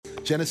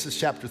Genesis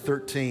chapter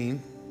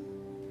 13.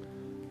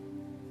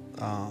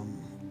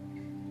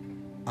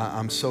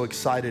 I'm so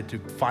excited to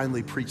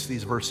finally preach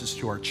these verses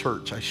to our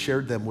church. I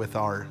shared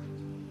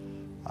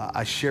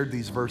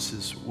these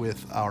verses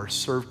with our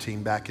serve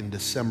team back in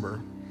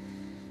December,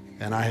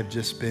 and I have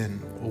just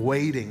been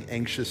waiting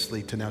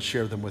anxiously to now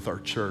share them with our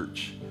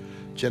church.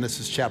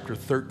 Genesis chapter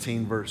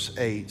 13, verse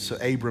 8. So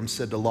Abram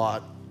said to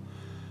Lot,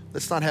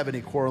 let's not have any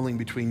quarreling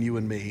between you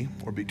and me,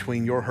 or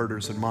between your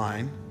herders and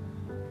mine,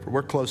 for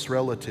we're close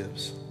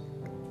relatives.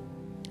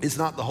 Is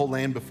not the whole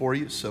land before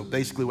you? So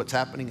basically what's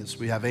happening is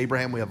we have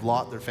Abraham, we have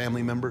Lot, they're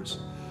family members.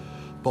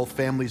 Both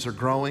families are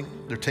growing,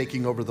 they're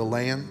taking over the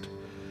land,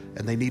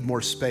 and they need more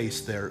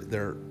space.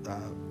 Their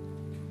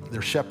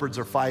shepherds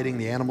are fighting,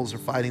 the animals are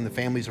fighting, the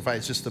families are fighting.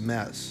 It's just a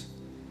mess.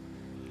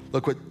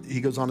 Look what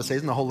he goes on to say,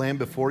 isn't the whole land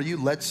before you?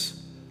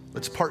 Let's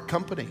part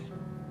company.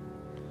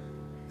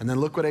 And then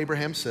look what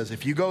Abraham says,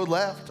 if you go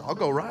left, I'll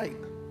go right.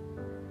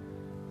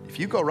 If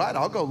you go right,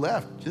 I'll go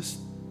left. Just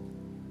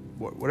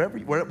whatever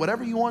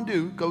you want to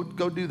do,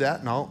 go do that,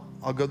 and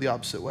I'll go the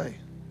opposite way.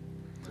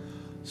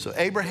 So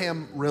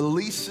Abraham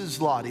releases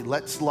Lot. He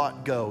lets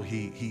Lot go.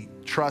 He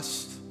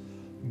trusts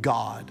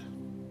God.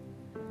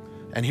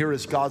 And here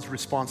is God's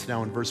response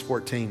now in verse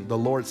 14. The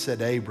Lord said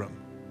to Abram,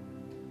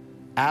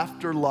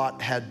 after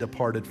Lot had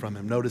departed from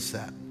him, notice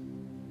that.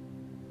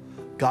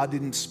 God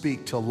didn't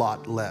speak till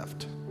Lot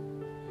left.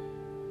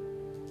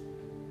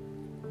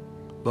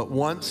 But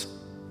once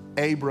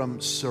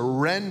Abram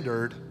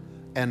surrendered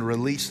and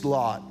released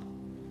Lot,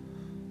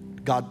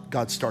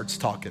 God starts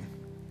talking.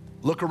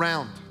 Look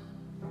around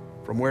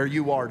from where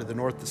you are to the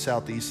north, the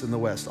south, the east, and the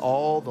west.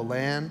 All the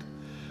land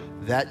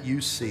that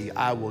you see,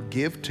 I will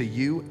give to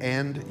you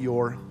and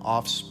your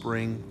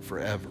offspring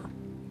forever.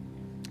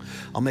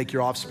 I'll make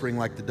your offspring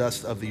like the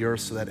dust of the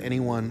earth, so that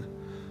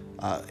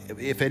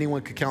if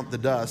anyone could count the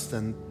dust,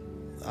 then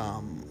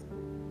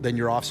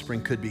your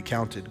offspring could be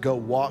counted. Go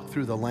walk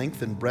through the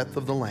length and breadth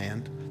of the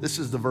land. This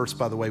is the verse,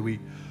 by the way,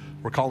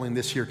 we're calling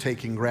this here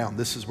taking ground.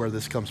 This is where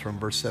this comes from,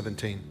 verse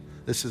 17.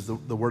 This is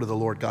the word of the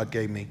Lord God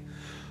gave me.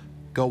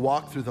 Go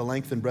walk through the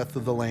length and breadth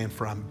of the land,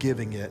 for I'm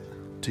giving it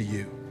to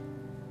you.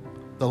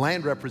 The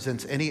land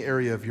represents any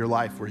area of your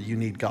life where you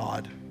need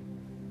God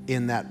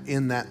in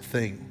that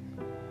thing.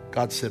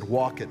 God said,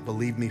 walk it,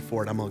 believe me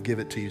for it, I'm going to give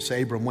it to you. So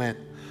Abram went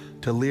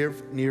to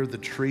live near the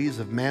trees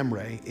of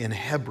Mamre in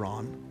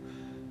Hebron,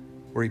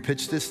 where he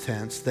pitched his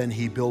tents. Then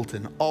he built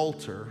an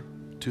altar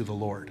to the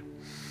Lord.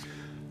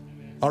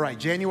 All right,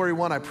 January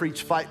 1, I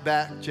preached Fight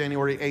Back.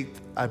 January 8th,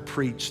 I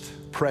preached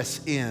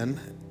Press In.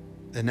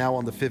 And now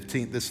on the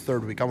 15th, this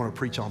third week, I want to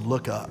preach on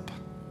Look Up.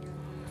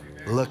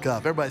 Look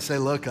up. Everybody say,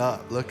 look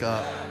up, look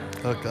up,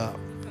 look up.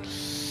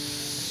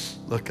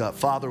 Look up.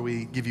 Father,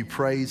 we give you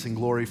praise and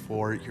glory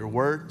for your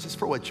word, just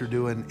for what you're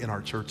doing in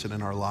our church and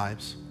in our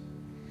lives.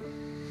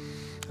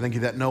 Thank you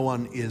that no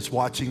one is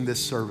watching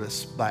this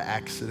service by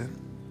accident.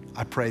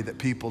 I pray that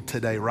people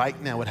today, right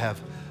now, would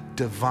have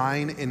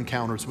divine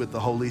encounters with the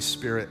Holy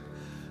Spirit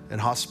in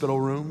hospital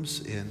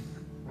rooms, in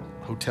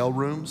hotel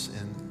rooms,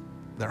 in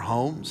their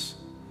homes,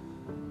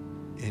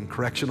 in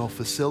correctional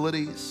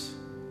facilities,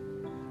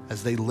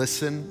 as they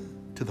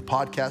listen to the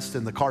podcast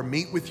in the car.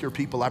 Meet with your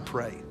people, I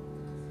pray.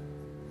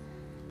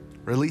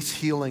 Release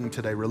healing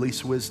today,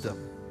 release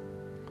wisdom,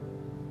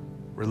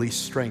 release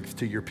strength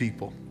to your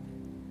people.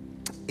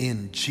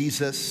 In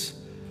Jesus'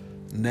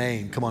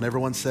 name. Come on,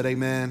 everyone said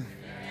amen.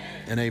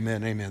 And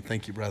amen, amen.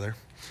 Thank you, brother.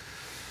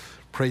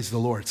 Praise the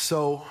Lord.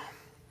 So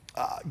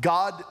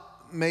God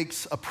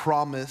makes a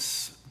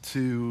promise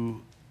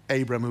to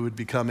Abram, who would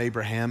become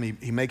Abraham.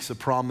 He makes a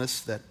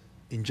promise that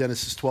in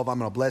Genesis 12, I'm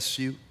going to bless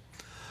you.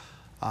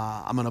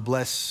 I'm going to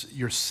bless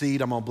your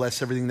seed. I'm going to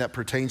bless everything that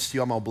pertains to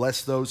you. I'm going to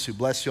bless those who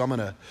bless you. I'm going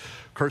to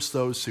curse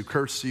those who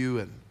curse you.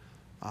 And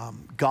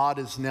God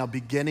is now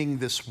beginning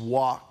this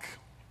walk,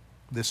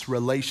 this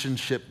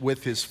relationship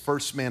with his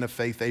first man of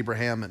faith,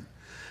 Abraham. And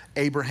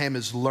Abraham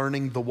is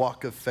learning the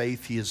walk of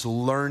faith. He is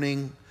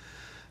learning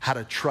how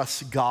to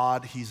trust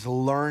God. He's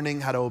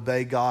learning how to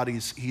obey God.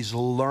 He's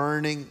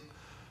learning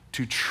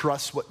to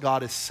trust what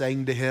God is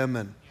saying to him.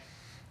 And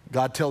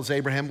God tells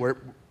Abraham,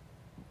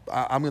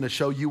 I'm going to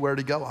show you where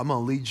to go. I'm going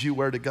to lead you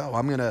where to go.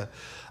 I'm going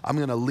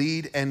to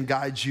lead and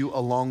guide you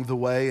along the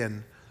way.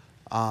 And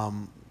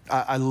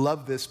I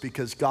love this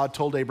because God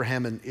told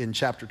Abraham in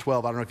chapter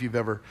 12, I don't know if you've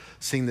ever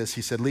seen this.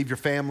 He said, leave your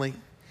family,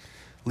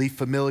 leave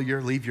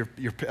familiar, leave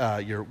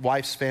your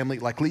wife's family,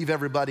 like leave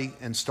everybody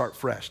and start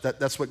fresh.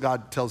 That's what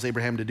God tells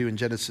Abraham to do in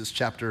Genesis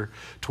chapter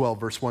 12,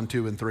 verse 1,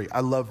 2, and 3.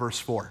 I love verse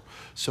 4.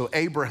 So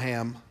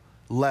Abraham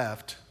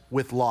left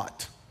with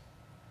Lot.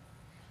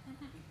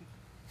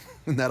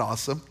 Isn't that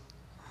awesome?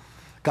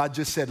 God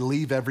just said,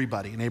 leave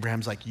everybody. And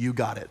Abraham's like, you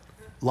got it.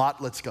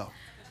 Lot, let's go.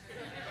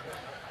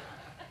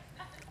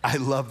 I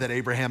love that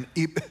Abraham,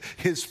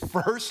 his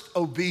first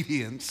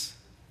obedience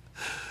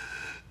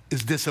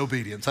is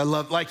disobedience. I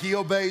love, like he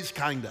obeys,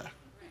 kinda.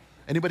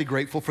 Anybody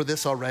grateful for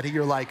this already?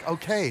 You're like,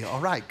 okay, all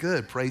right,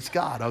 good, praise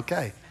God,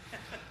 okay.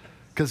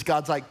 Because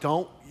God's like,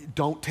 don't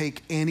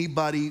take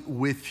anybody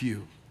with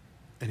you.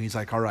 And he's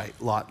like, all right,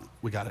 Lot,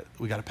 we got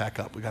to pack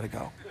up. We got to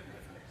go.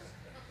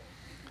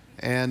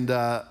 And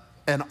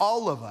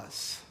all of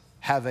us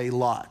have a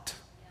lot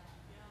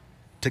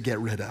to get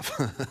rid of.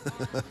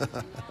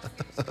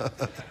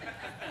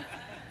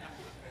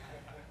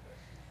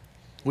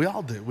 We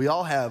all do. We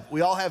all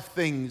have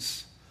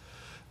things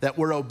that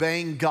we're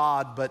obeying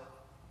God, but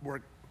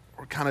we're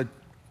kind of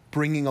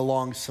bringing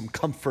along some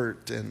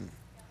comfort and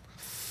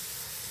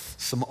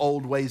some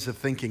old ways of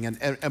thinking.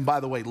 And by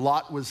the way,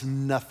 Lot was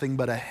nothing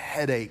but a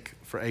headache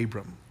for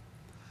Abram.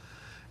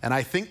 And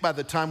I think by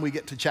the time we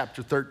get to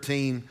chapter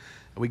 13,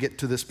 we get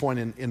to this point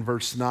in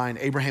verse 9,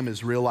 Abraham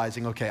is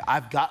realizing, okay,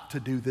 I've got to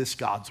do this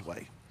God's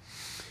way.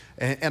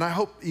 And I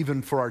hope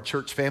even for our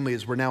church family,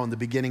 as we're now in the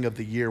beginning of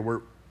the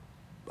year,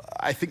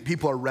 I think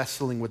people are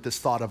wrestling with this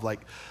thought of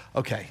like,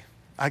 okay,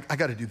 I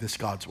got to do this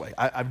God's way.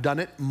 I've done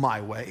it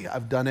my way.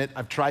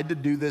 I've tried to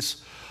do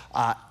this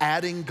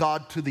adding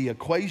God to the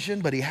equation,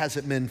 but he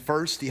hasn't been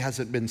first. He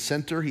hasn't been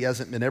center. He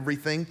hasn't been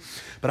everything.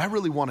 But I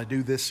really want to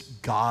do this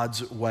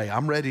God's way.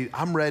 I'm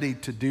ready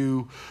to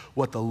do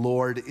what the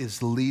Lord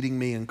is leading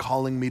me and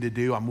calling me to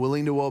do. I'm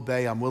willing to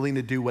obey. I'm willing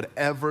to do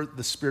whatever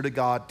the Spirit of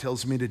God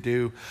tells me to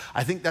do.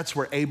 I think that's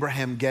where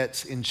Abraham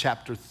gets in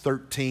chapter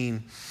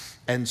 13.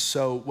 And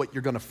so what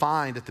you're going to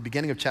find at the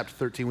beginning of chapter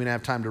 13, we don't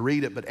have time to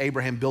read it, but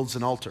Abraham builds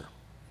an altar.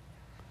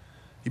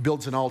 He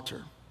builds an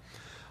altar.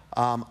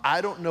 I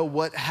don't know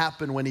what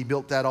happened when he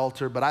built that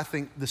altar, but I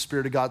think the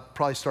Spirit of God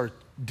probably started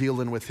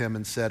dealing with him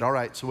and said, all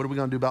right, so what are we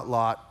going to do about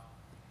Lot?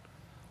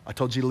 I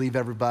told you to leave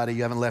everybody.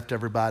 You haven't left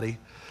everybody.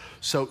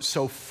 So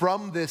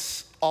from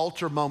this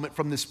altar moment,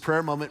 from this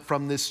prayer moment,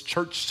 from this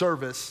church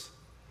service,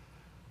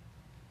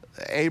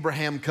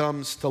 Abraham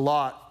comes to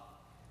Lot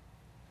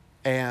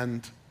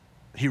and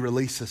he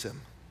releases him.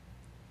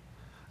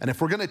 And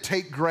if we're going to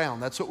take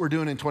ground, that's what we're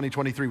doing in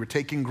 2023. We're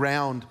taking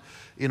ground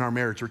in our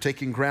marriage. We're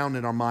taking ground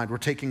in our mind. We're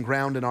taking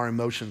ground in our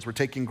emotions. We're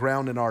taking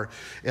ground in our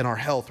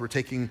health. We're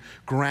taking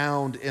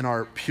ground in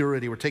our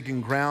purity. We're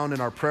taking ground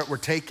in our prayer. We're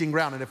taking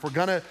ground. And if we're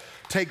going to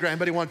take ground,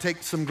 anybody want to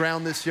take some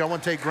ground this year? I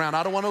want to take ground.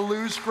 I don't want to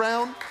lose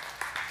ground.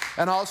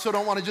 And I also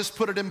don't want to just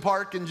put it in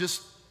park and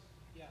just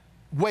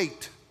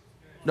wait.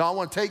 No, I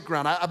want to take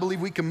ground. I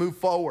believe we can move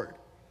forward.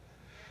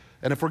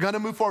 And if we're going to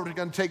move forward, we're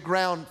going to take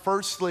ground.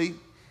 Firstly,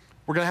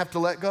 we're going to have to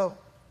let go.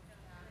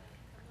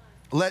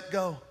 Let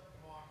go.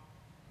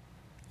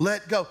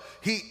 Let go.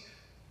 He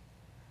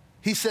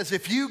says,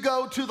 if you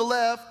go to the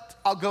left,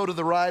 I'll go to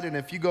the right. And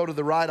if you go to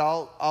the right,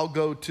 I'll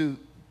go to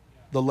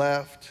the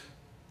left.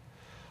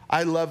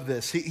 I love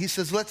this. He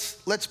says,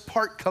 let's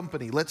part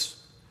company. Let's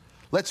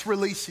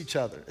release each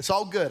other. It's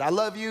all good. I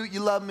love you.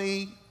 You love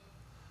me.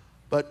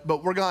 But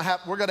we're going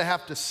to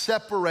have to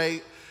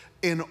separate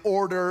in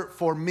order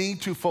for me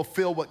to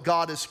fulfill what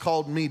God has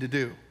called me to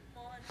do.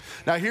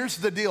 Now, here's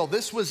the deal.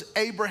 This was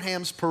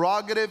Abraham's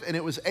prerogative, and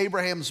it was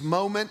Abraham's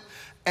moment,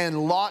 and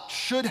Lot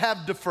should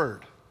have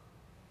deferred.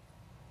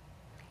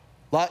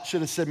 Lot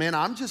should have said, man,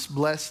 I'm just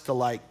blessed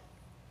to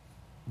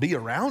be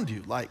around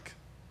you.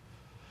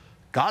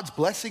 God's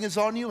blessing is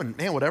on you, and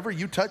man, whatever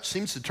you touch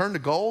seems to turn to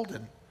gold.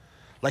 And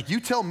you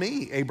tell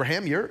me,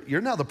 Abraham,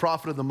 you're now the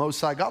prophet of the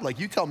Most High God.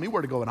 You tell me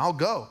where to go, and I'll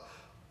go.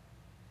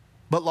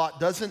 But Lot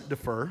doesn't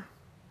defer.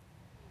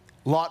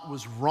 Lot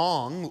was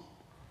wrong.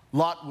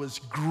 Lot was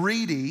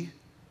greedy.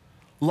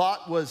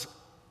 Lot was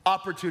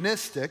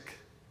opportunistic.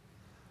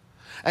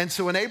 And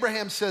so when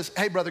Abraham says,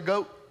 hey, brother,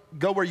 go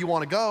where you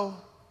want to go,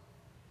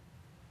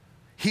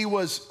 he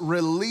was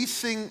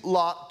releasing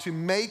Lot to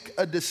make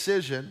a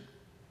decision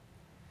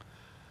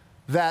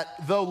that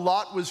though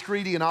Lot was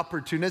greedy and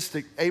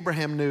opportunistic,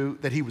 Abraham knew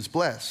that he was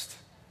blessed.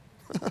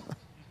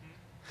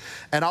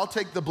 And I'll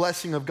take the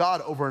blessing of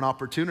God over an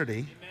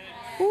opportunity.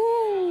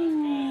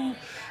 Ooh.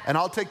 And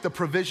I'll take the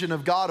provision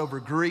of God over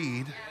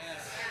greed.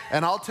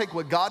 And I'll take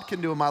what God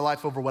can do in my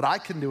life over what I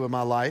can do in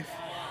my life.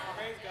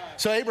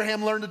 So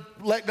Abraham learned to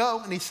let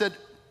go, and he said,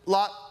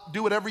 Lot,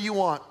 do whatever you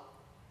want,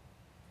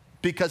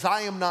 because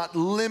I am not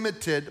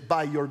limited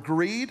by your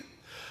greed.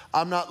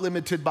 I'm not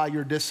limited by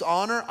your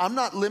dishonor. I'm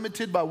not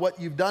limited by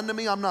what you've done to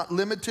me. I'm not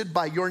limited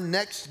by your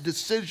next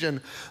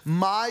decision.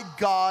 My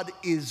God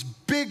is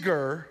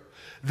bigger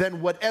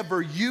than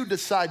whatever you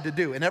decide to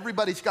do. And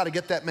everybody's got to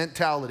get that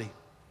mentality.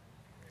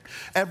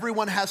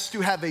 Everyone has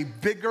to have a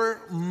bigger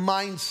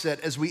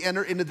mindset as we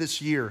enter into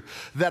this year,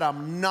 that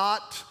I'm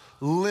not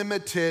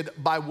limited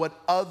by what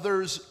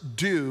others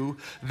do,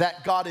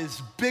 that God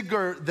is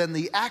bigger than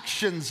the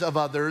actions of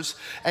others,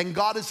 and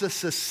God is a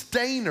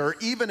sustainer.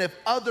 Even if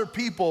other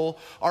people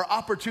are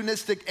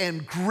opportunistic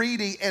and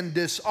greedy and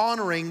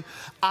dishonoring,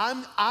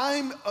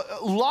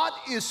 Lot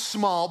is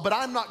small, but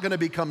I'm not going to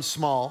become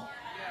small.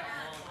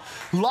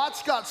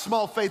 Lot's got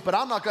small faith, but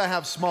I'm not going to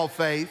have small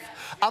faith.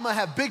 I'm going to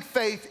have big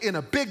faith in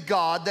a big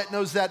God that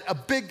knows that a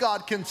big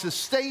God can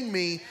sustain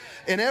me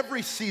in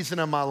every season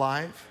of my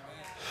life.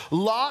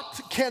 Lot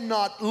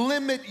cannot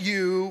limit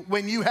you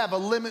when you have a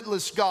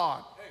limitless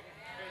God.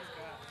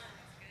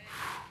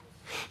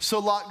 So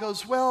Lot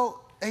goes,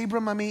 well,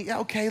 Abram, I mean,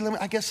 okay,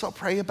 I guess I'll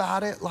pray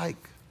about it.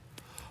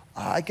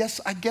 I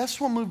guess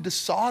we'll move to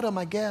Sodom,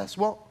 I guess.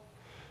 Well,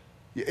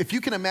 if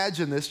you can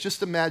imagine this,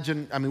 just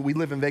imagine, I mean, we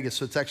live in Vegas,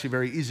 so it's actually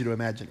very easy to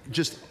imagine.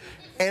 Just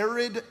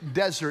arid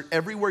desert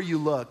everywhere you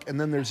look, and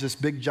then there's this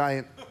big,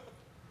 giant,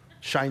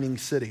 shining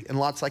city. And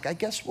Lot's like, I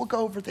guess we'll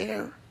go over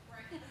there.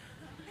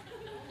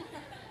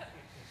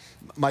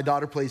 My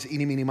daughter plays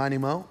eeny, meeny, miny,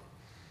 mo,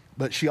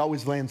 but she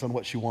always lands on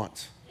what she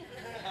wants.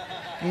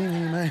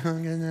 It's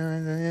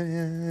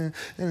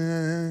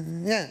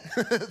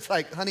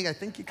like, honey, I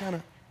think you kind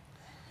of,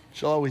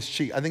 she'll always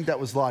cheat. I think that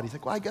was Lot. He's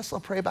like, well, I guess I'll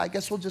pray, but I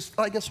guess we'll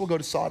go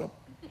to Sodom.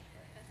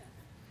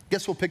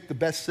 Guess we'll pick the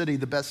best city,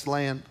 the best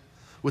land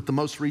with the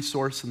most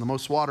resource and the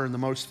most water and the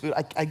most food.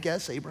 I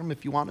guess, Abram,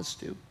 if you want us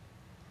to.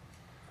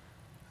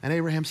 And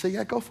Abraham said,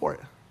 yeah, go for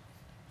it.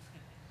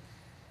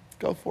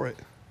 Go for it.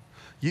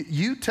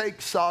 You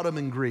take Sodom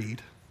and greed,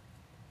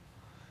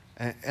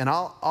 and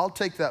I'll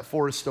take that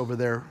forest over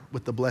there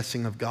with the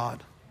blessing of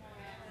God.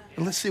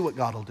 And let's see what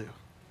God will do.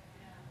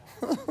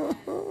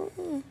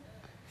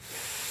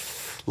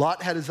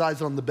 Lot had his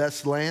eyes on the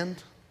best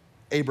land.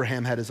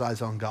 Abraham had his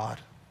eyes on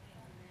God.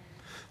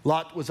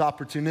 Lot was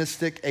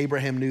opportunistic.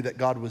 Abraham knew that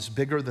God was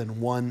bigger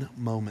than one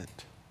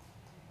moment.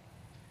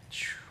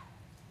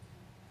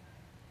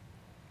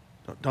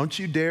 Don't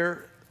you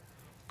dare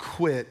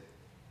quit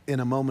in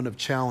a moment of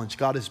challenge.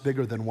 God is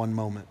bigger than one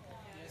moment.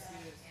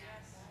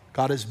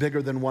 God is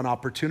bigger than one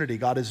opportunity.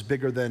 God is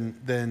bigger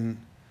than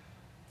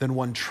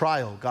one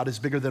trial. God is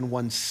bigger than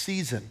one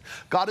season.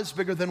 God is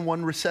bigger than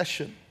one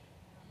recession.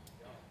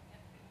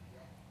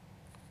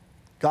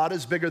 God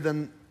is bigger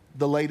than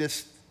the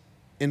latest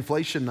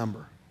inflation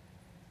number.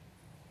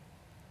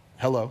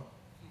 Hello?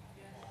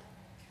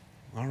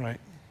 All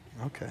right.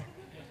 Okay.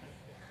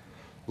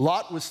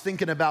 Lot was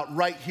thinking about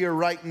right here,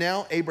 right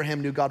now.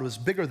 Abraham knew God was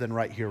bigger than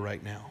right here,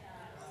 right now.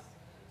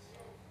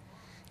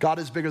 God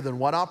is bigger than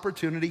one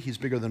opportunity. He's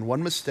bigger than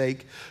one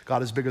mistake.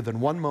 God is bigger than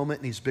one moment,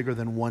 and he's bigger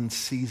than one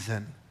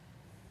season.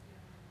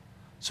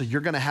 So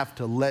you're going to have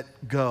to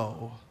let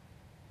go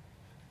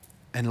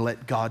and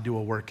let God do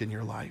a work in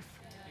your life.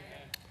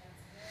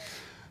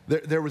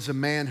 There was a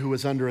man who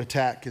was under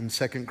attack in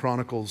 2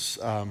 Chronicles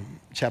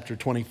chapter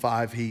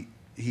 25. He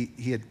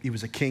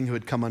was a king who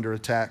had come under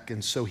attack,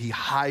 and so he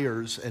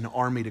hires an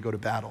army to go to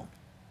battle.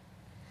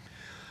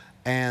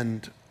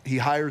 And he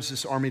hires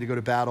this army to go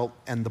to battle,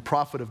 and the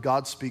prophet of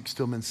God speaks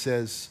to him and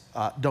says,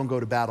 don't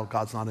go to battle.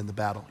 God's not in the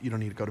battle. You don't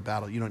need to go to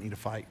battle. You don't need to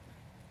fight.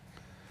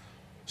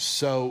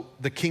 So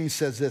the king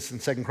says this in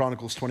 2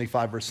 Chronicles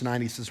 25, verse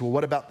 9. He says, well,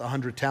 what about the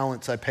 100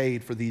 talents I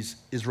paid for these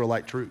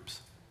Israelite troops?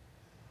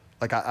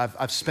 Like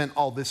I've spent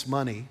all this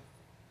money.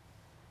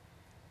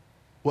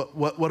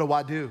 What do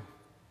I do?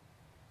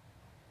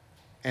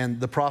 And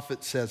the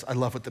prophet says, I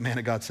love what the man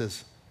of God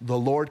says, the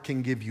Lord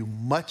can give you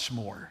much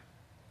more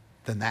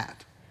than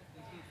that.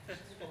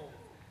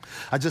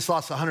 I just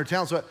lost 100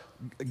 talents.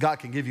 God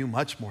can give you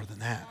much more than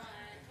that.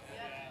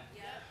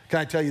 Can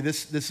I tell you,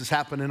 this has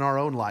happened in our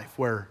own life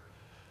where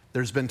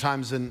there's been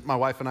times in my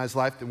wife and I's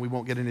life, and we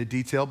won't get into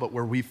detail, but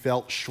where we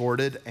felt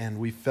shorted and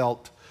we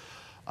felt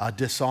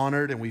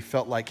dishonored, and we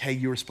felt like, hey,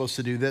 you were supposed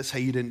to do this.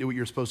 Hey, you didn't do what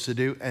you were supposed to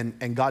do.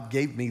 And God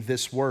gave me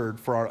this word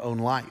for our own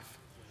life.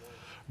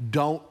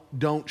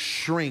 Don't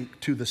shrink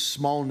to the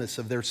smallness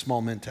of their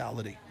small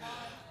mentality.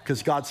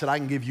 Because God said, I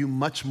can give you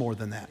much more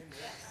than that.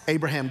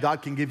 Abraham,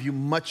 God can give you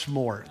much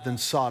more than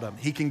Sodom.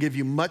 He can give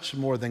you much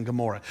more than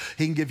Gomorrah.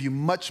 He can give you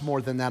much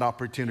more than that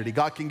opportunity.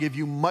 God can give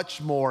you much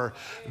more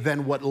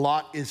than what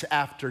Lot is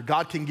after.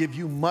 God can give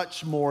you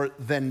much more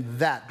than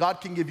that.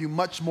 God can give you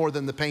much more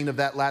than the pain of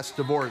that last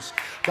divorce.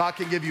 God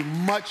can give you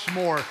much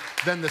more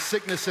than the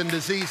sickness and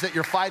disease that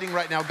you're fighting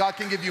right now. God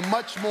can give you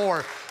much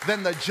more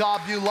than the job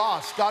you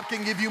lost. God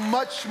can give you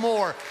much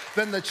more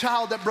than the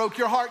child that broke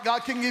your heart.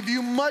 God can give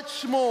you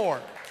much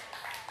more.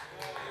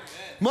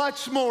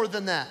 Much more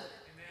than that.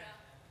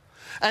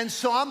 And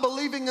so I'm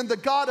believing in the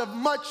God of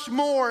much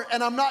more,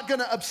 and I'm not going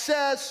to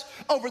obsess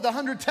over the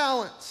 100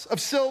 talents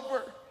of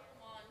silver.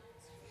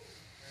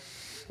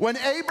 When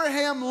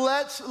Abraham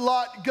lets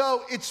Lot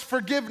go, it's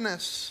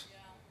forgiveness.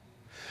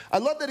 I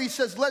love that he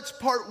says, let's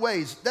part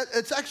ways.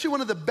 It's actually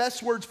one of the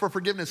best words for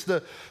forgiveness.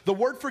 The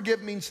word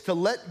forgive means to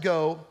let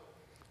go,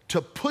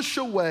 to push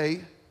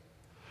away,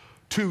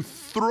 to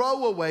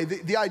throw away.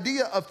 The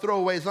idea of throw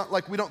away is not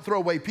like we don't throw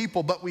away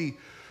people, but we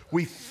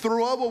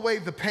throw away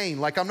the pain.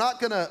 Like I'm not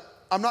gonna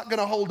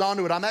hold on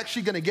to it. I'm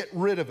actually gonna get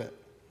rid of it.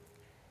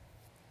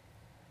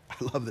 I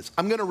love this.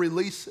 I'm gonna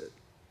release it.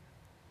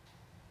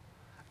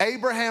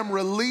 Abraham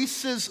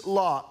releases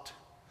Lot.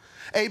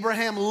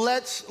 Abraham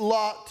lets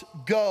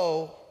Lot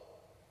go.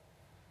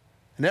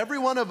 And every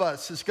one of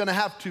us is gonna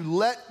have to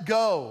let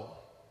go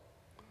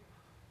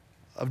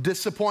of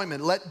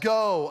disappointment, let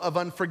go of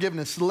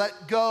unforgiveness,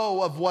 let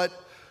go of what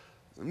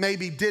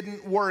maybe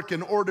didn't work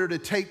in order to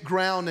take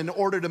ground, in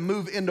order to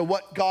move into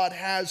what God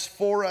has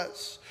for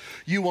us.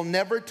 You will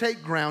never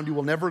take ground. You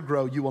will never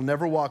grow. You will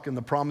never walk in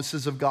the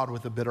promises of God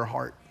with a bitter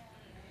heart.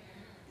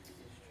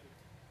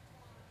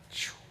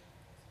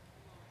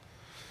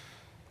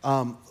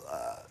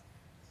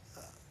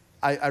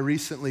 I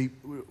recently,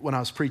 when I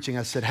was preaching,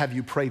 I said, have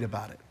you prayed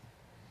about it?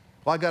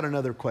 Well, I got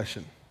another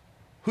question.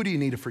 Who do you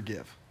need to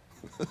forgive?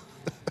 Do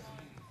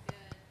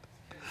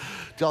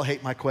y'all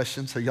hate my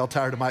questions? Are y'all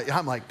tired of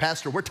I'm like,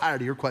 Pastor, we're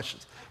tired of your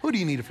questions. Who do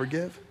you need to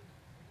forgive?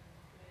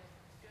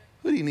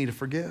 Who do you need to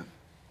forgive?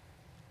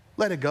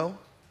 Let it go.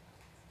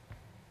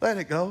 Let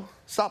it go.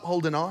 Stop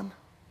holding on.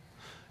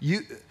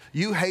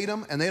 You hate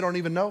them and they don't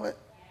even know it.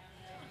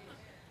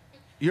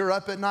 You're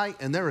up at night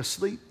and they're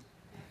asleep.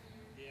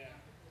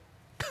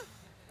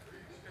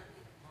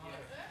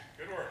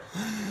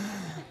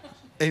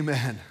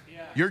 Amen.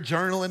 You're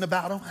journaling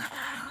about them.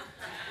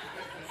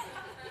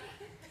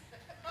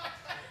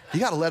 You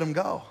got to let them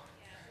go.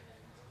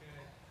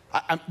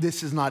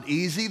 This is not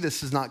easy.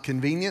 This is not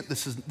convenient.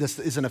 This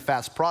isn't a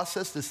fast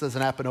process. This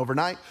doesn't happen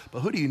overnight. But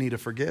who do you need to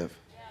forgive?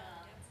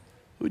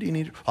 Who do you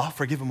need? Oh,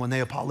 forgive them when they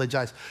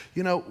apologize.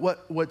 You know,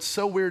 what's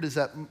so weird is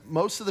that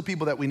most of the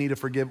people that we need to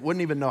forgive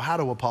wouldn't even know how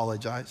to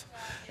apologize.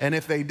 And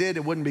if they did,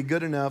 it wouldn't be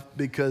good enough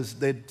because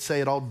they'd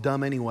say it all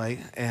dumb anyway.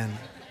 And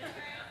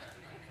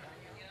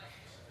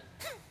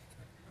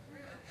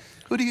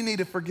who do you need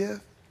to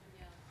forgive?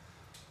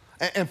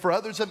 And for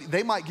others of you,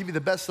 they might give you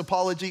the best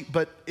apology,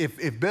 but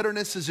if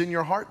bitterness is in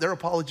your heart, their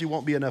apology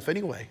won't be enough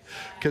anyway.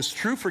 Because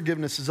true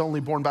forgiveness is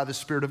only born by the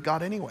Spirit of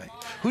God anyway.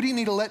 Who do you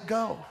need to let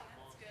go?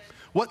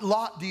 What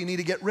lot do you need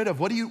to get rid of?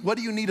 What do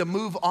you need to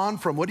move on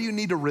from? What do you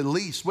need to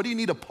release? What do you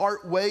need to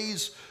part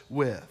ways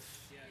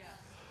with?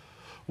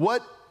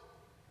 One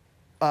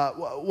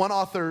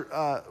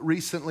author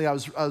recently, I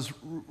was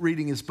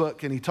reading his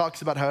book, and he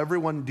talks about how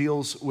everyone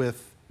deals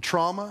with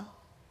trauma,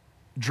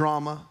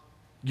 drama,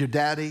 your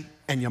daddy,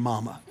 and your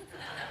mama.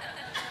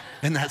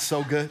 Isn't that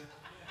so good?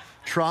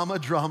 Trauma,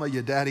 drama,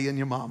 your daddy, and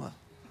your mama.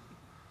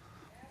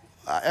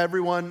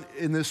 Everyone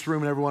in this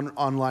room and everyone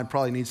online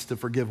probably needs to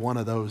forgive one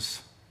of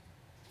those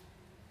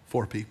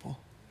 4 people.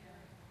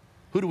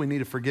 Who do we need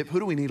to forgive? Who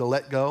do we need to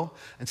let go?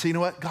 And say, you know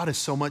what? God is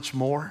so much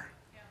more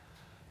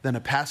than a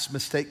past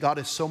mistake. God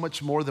is so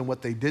much more than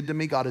what they did to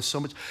me. God is so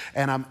much,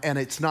 and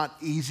it's not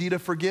easy to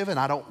forgive, and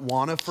I don't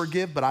want to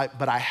forgive, but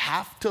I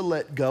have to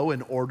let go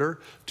in order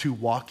to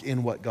walk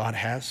in what God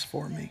has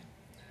for me.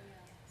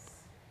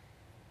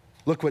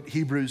 Look what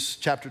Hebrews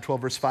chapter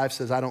 12, verse 5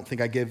 says. I don't think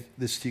I gave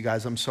this to you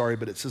guys. I'm sorry,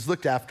 but it says,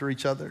 look after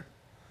each other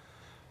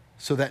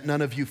so that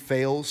none of you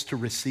fails to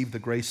receive the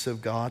grace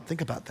of God.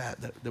 Think about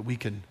that we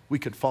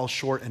could fall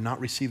short and not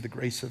receive the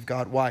grace of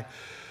God. Why?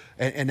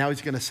 And now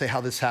he's going to say how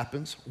this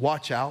happens.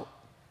 Watch out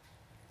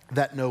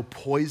that no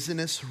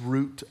poisonous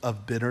root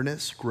of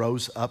bitterness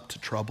grows up to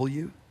trouble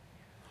you,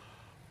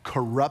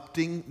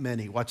 corrupting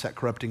many. Watch that,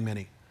 corrupting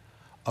many.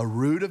 A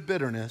root of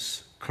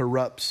bitterness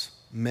corrupts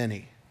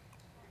many.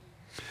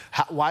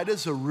 Why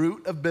does a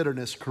root of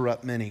bitterness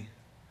corrupt many?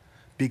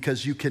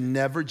 Because you can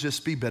never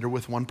just be bitter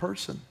with one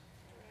person.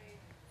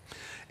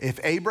 If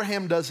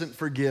Abraham doesn't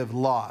forgive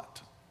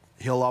Lot,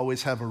 he'll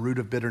always have a root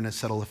of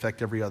bitterness that'll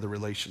affect every other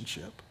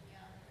relationship.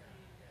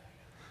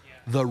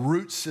 The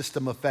root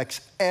system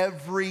affects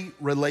every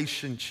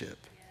relationship.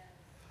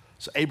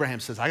 So Abraham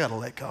says, I got to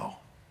let go.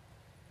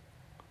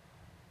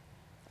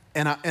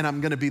 And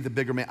I'm going to be the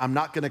bigger man. I'm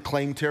not going to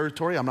claim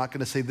territory. I'm not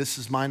going to say this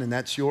is mine and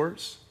that's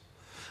yours.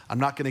 I'm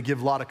not going to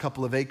give Lot a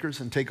couple of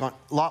acres and take on,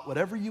 Lot,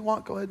 whatever you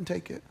want, go ahead and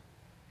take it.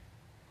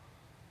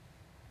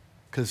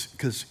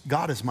 Because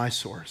God is my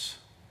source.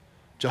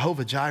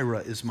 Jehovah Jireh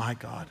is my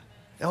God.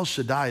 El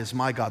Shaddai is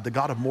my God, the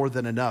God of more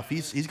than enough.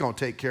 He's going to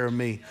take care of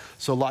me.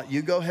 So Lot,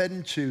 you go ahead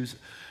and choose.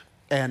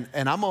 And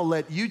I'm going to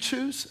let you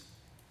choose.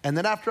 And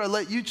then after I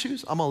let you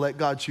choose, I'm going to let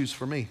God choose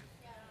for me.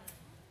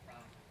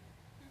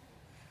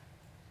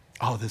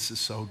 Oh, this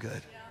is so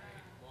good.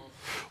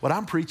 What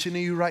I'm preaching to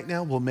you right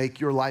now will make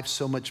your life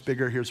so much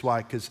bigger. Here's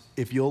why. Because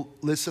if you'll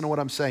listen to what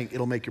I'm saying,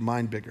 it'll make your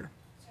mind bigger.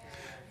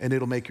 And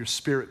it'll make your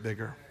spirit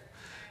bigger.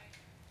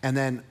 And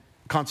then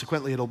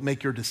consequently, it'll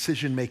make your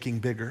decision making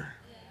bigger.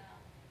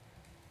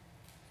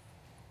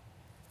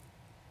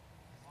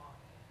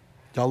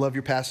 Y'all love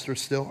your pastor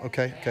still?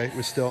 Okay.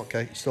 We're still,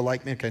 okay. You still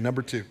like me? Okay,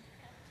 number 2.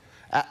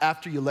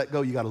 After you let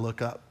go, you got to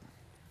look up.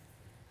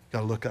 You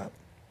got to look up.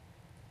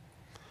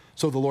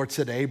 So the Lord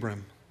said to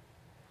Abram,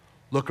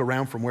 look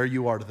around from where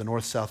you are to the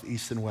north, south,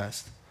 east, and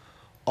west.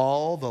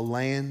 All the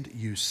land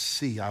you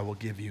see, I will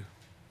give you.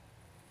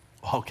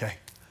 Okay.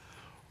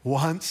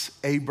 Once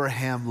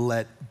Abraham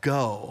let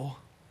go,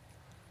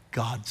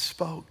 God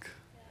spoke.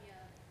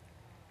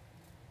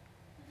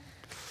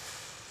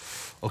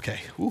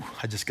 Okay,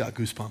 I just got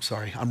goosebumps,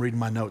 sorry. I'm reading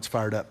my notes,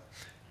 fired up.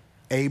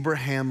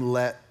 Abraham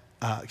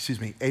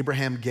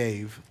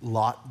gave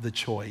Lot the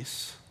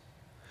choice,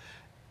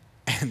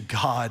 and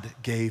God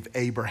gave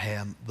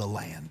Abraham the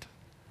land.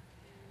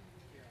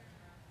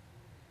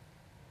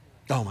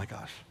 Oh my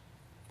gosh.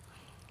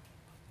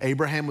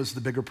 Abraham was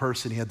the bigger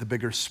person. He had the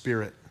bigger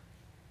spirit.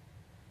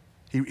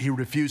 He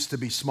refused to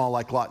be small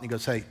like Lot, and he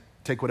goes, hey,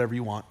 take whatever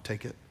you want,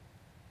 take it.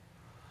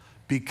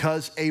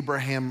 Because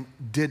Abraham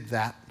did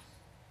that,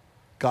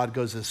 God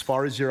goes, as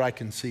far as your eye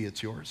can see,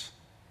 it's yours.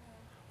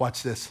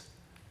 Watch this,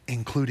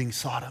 including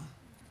Sodom.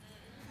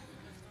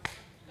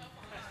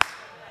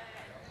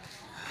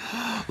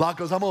 Lot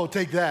goes, I'm going to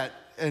take that.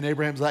 And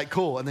Abraham's like,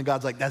 cool. And then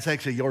God's like, that's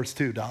actually yours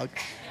too, dog.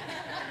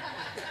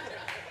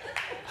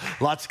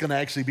 Lot's going to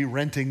actually be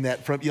renting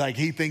that from you. Like,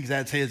 he thinks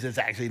that's his. It's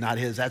actually not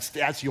his.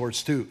 That's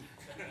yours too.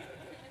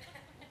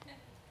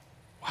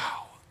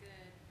 Wow.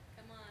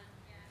 Come on.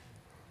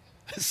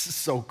 Yeah. This is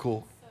so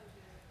cool.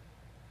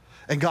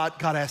 And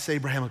God asked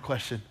Abraham a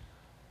question.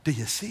 Do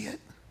you see it?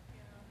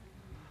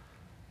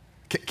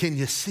 Can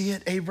you see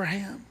it,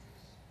 Abraham?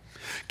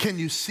 Can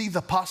you see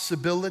the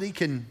possibility?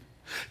 Can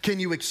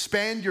you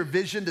expand your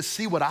vision to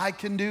see what I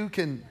can do?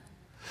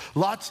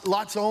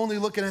 Lot's only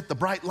looking at the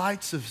bright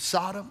lights of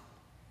Sodom.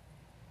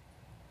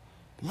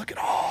 Look at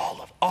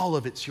all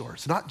of it's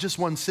yours. Not just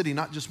one city,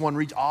 not just one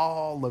region,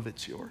 all of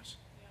it's yours.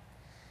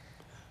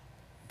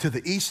 To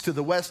the east, to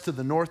the west, to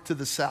the north, to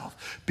the south.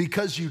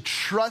 Because you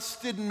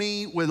trusted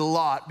me with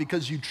Lot,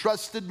 because you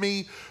trusted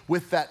me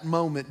with that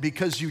moment,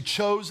 because you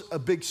chose a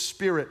big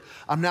spirit,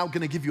 I'm now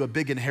going to give you a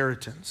big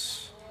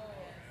inheritance.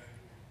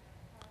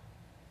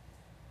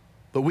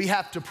 But we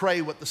have to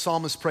pray what the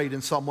psalmist prayed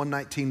in Psalm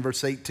 119,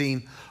 verse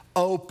 18.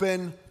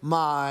 Open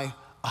my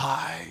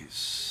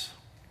eyes.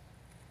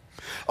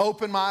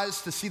 Open my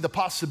eyes to see the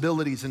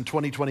possibilities in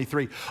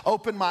 2023.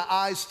 Open my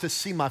eyes to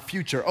see my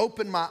future.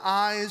 Open my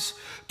eyes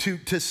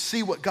to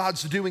see what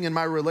God's doing in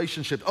my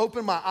relationship.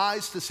 Open my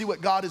eyes to see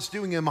what God is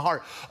doing in my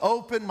heart.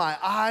 Open my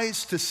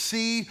eyes to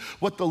see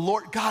what the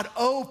Lord, God,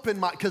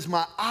 because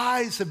my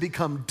eyes have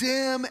become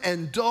dim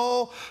and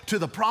dull to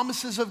the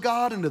promises of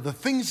God and to the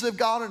things of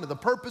God and to the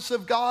purpose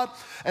of God.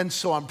 And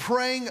so I'm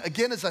praying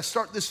again as I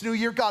start this new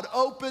year, God,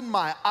 open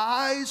my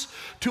eyes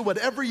to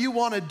whatever you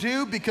want to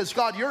do, because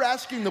God, you're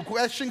asking the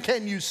question,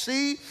 can you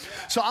see?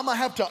 So I'm going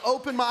to have to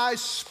open my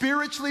eyes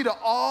spiritually to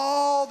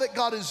all that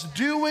God is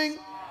doing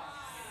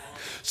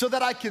so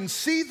that I can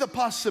see the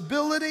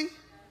possibility.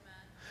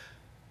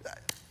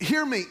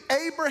 Hear me,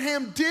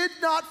 Abraham did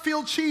not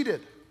feel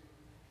cheated.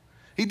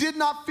 He did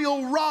not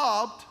feel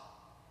robbed.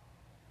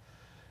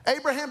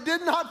 Abraham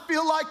did not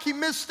feel like he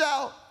missed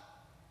out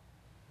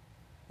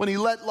when he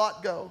let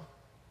Lot go.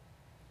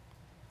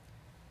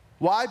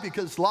 Why?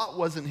 Because Lot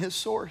wasn't his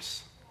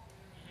source.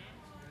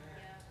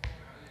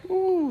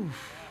 Ooh.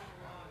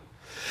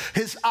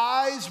 His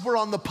eyes were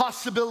on the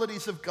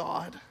possibilities of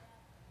God.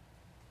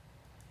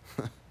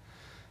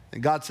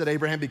 And God said,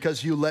 Abraham,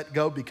 because you let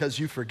go, because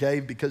you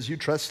forgave, because you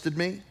trusted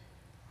me,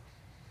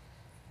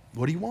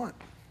 what do you want?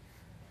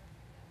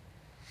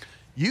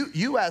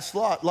 You asked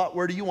Lot,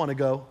 where do you want to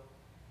go?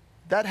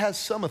 That has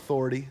some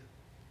authority.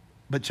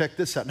 But check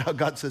this out. Now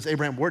God says,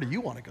 Abraham, where do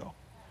you want to go?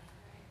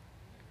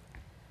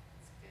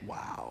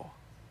 Wow.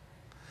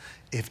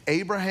 If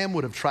Abraham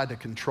would have tried to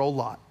control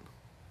Lot,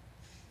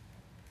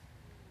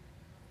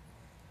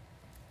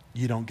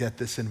 you don't get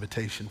this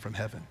invitation from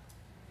heaven.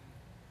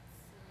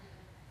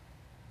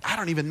 I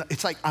don't even know.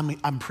 It's like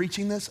I'm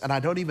preaching this and I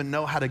don't even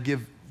know how to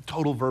give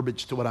total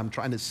verbiage to what I'm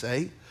trying to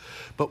say.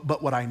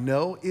 But what I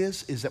know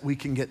is that we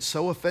can get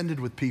so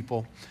offended with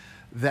people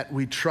that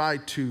we try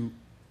to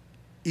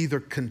either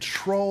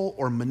control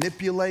or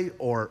manipulate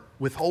or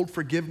withhold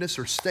forgiveness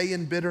or stay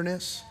in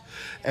bitterness.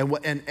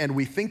 And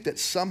we think that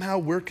somehow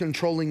we're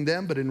controlling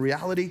them, but in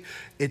reality,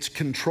 it's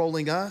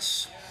controlling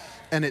us.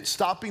 And it's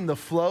stopping the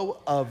flow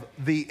of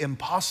the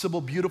impossible,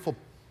 beautiful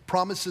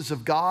promises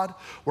of God,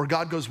 where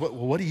God goes, well,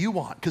 what do you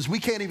want? Because we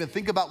can't even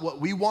think about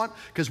what we want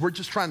because we're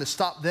just trying to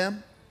stop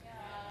them.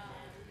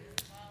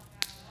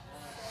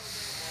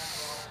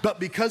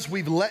 But because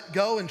we've let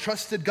go and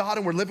trusted God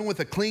and we're living with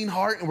a clean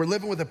heart and we're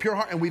living with a pure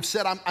heart and we've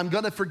said, I'm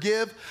going to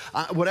forgive.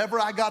 Whatever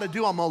I got to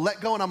do, I'm going to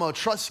let go and I'm going to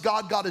trust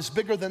God. God is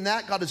bigger than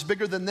that. God is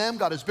bigger than them.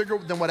 God is bigger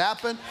than what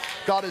happened.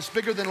 God is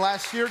bigger than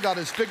last year. God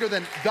is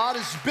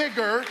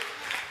bigger.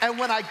 And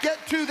when I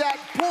get to that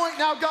point,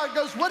 now God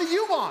goes, what do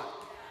you want?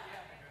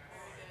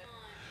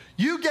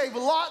 You gave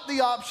Lot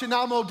the option.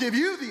 Now I'm going to give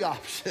you the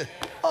option.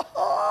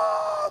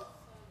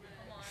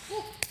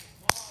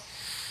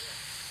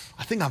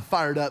 I think I'm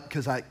fired up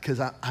because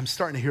I'm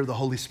starting to hear the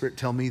Holy Spirit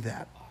tell me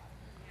that.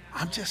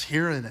 I'm just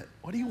hearing it.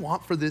 What do you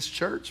want for this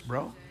church,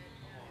 bro?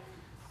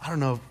 I don't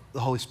know if the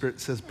Holy Spirit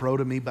says bro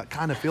to me, but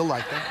kind of feel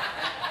like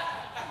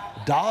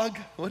that. Dog?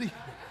 What do you...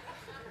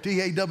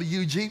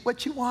 D-A-W-G,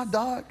 what you want,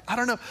 dog? I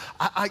don't know.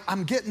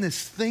 I'm getting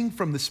this thing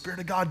from the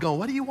Spirit of God going,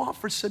 what do you want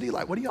for City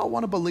Light? What do y'all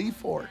want to believe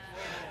for?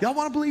 Y'all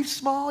want to believe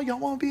small? Y'all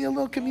want to be a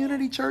little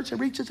community church that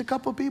reaches a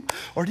couple people?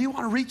 Or do you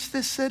want to reach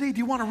this city? Do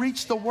you want to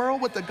reach the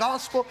world with the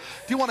gospel?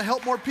 Do you want to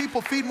help more people,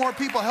 feed more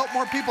people, help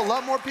more people,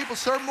 love more people,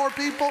 serve more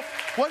people?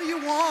 What do you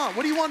want?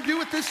 What do you want to do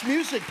with this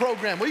music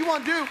program? What do you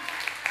want to do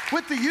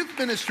with the youth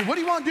ministry? What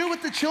do you want to do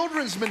with the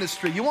children's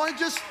ministry? Do you want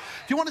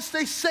to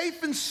stay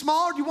safe and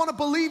small? Or do you want to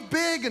believe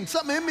big? And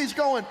something in me is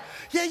going,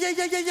 yeah,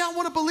 I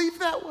want to believe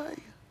that way.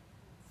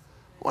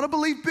 I want to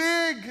believe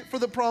big for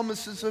the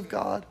promises of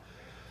God.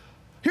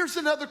 Here's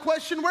another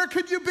question. Where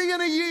could you be in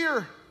a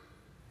year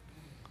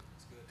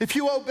if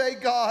you obey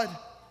God?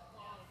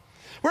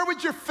 Where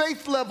would your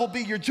faith level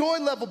be, your joy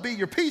level be,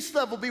 your peace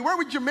level be? Where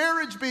would your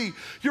marriage be,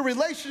 your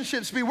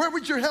relationships be? Where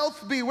would your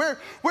health be? Where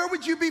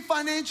would you be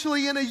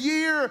financially in a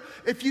year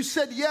if you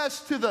said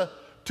yes to the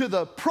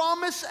the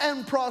promise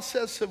and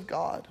process of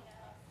God.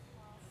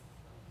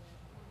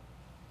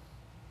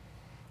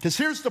 Because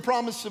here's the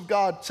promise of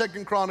God.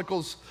 2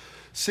 Chronicles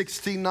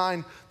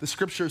 16:9, the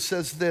scripture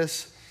says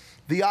this: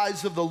 the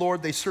eyes of the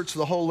Lord, they search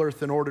the whole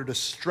earth in order to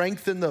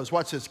strengthen those.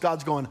 Watch this.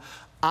 God's going,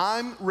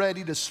 I'm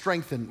ready to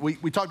strengthen.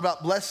 We talked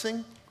about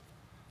blessing,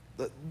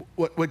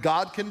 what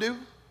God can do.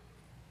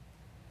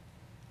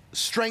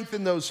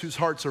 Strengthen those whose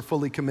hearts are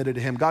fully committed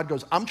to Him. God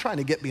goes, I'm trying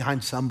to get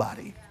behind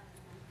somebody.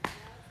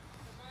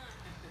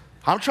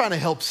 I'm trying to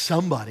help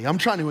somebody. I'm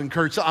trying to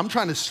encourage. I'm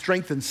trying to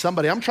strengthen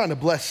somebody. I'm trying to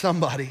bless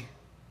somebody.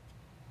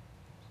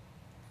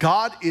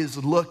 God is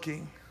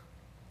looking,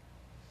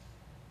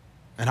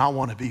 and I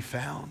want to be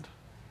found.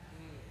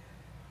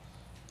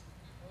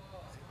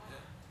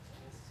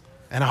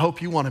 And I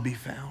hope you want to be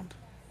found.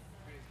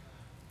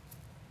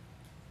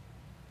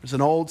 There's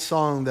an old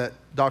song that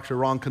Dr.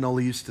 Ron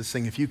Canoli used to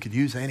sing: if you could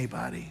use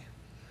anybody,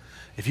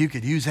 if you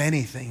could use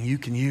anything, you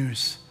can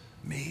use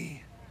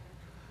me.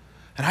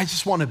 And I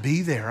just want to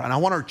be there, and I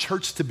want our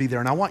church to be there,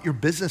 and I want your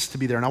business to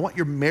be there, and I want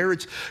your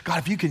marriage. God,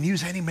 if you can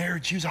use any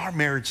marriage, use our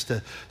marriage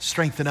to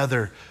strengthen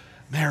other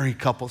married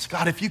couples.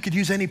 God, if you could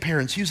use any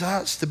parents, use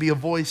us to be a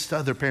voice to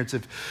other parents.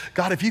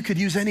 God, if you could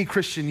use any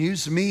Christian,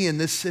 use me in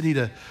this city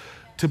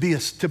to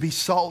be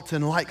salt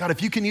and light. God,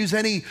 if you can use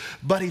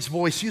anybody's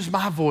voice, use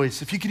my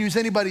voice. If you can use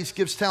anybody's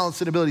gifts,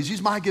 talents, and abilities,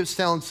 use my gifts,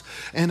 talents,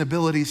 and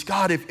abilities.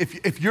 God,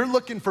 if you're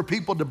looking for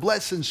people to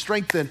bless and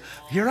strengthen,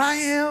 here I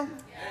am.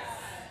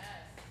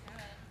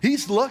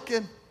 He's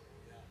looking.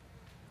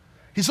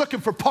 He's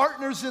looking for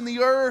partners in the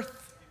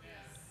earth.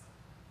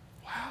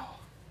 Wow.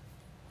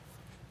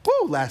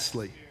 Woo,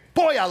 lastly.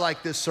 Boy, I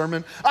like this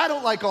sermon. I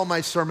don't like all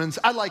my sermons.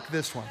 I like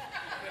this one.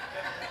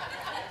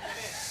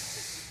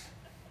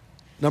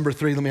 Number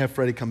 3, let me have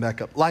Freddie come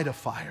back up. Light a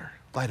fire.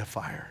 Light a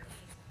fire.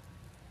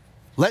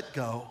 Let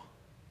go.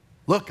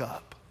 Look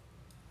up.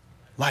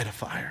 Light a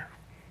fire.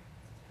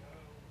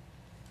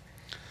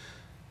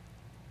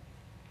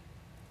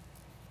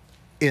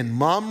 In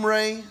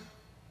Mamre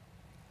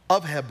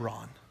of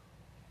Hebron,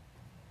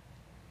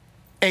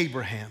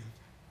 Abraham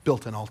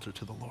built an altar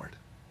to the Lord.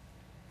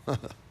 You're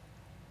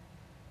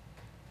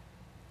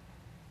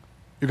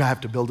going to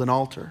have to build an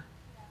altar.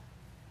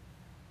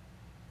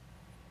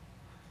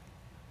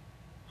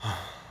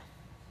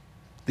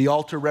 The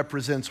altar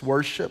represents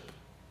worship,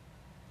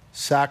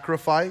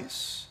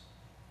 sacrifice,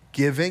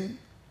 giving,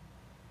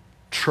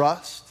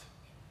 trust.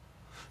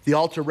 The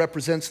altar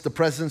represents the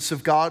presence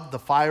of God, the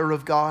fire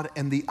of God,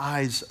 and the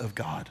eyes of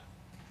God.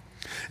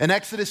 In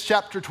Exodus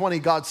chapter 20,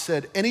 God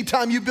said,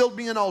 anytime you build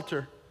me an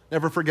altar,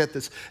 never forget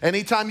this,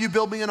 anytime you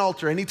build me an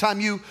altar, anytime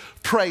you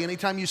pray,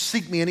 anytime you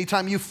seek me,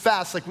 anytime you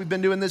fast like we've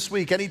been doing this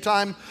week,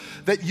 anytime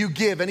that you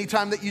give,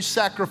 anytime that you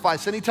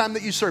sacrifice, anytime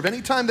that you serve,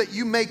 anytime that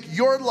you make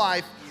your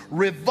life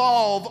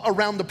revolve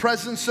around the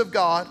presence of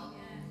God,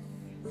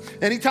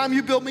 anytime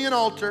you build me an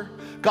altar,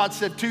 God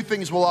said 2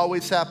 things will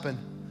always happen.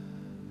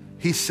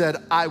 He said,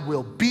 I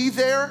will be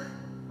there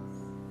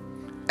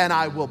and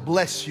I will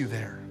bless you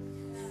there.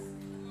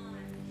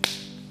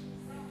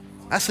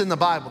 That's in the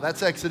Bible.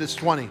 That's Exodus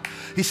 20.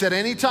 He said,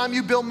 anytime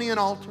you build me an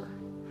altar,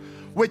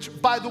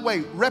 which, by the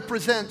way,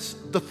 represents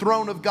the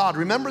throne of God.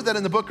 Remember that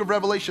in the book of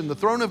Revelation, the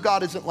throne of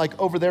God isn't like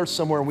over there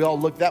somewhere and we all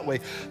look that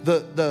way.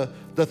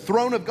 The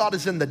throne of God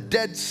is in the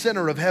dead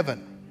center of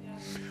heaven.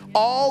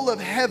 All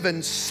of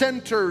heaven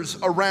centers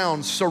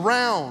around,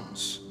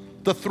 surrounds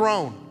the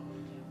throne.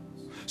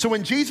 So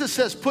when Jesus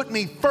says, put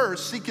me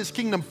first, seek His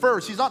kingdom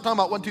first, He's not talking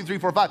about 1, 2, 3,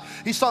 4,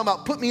 5. He's talking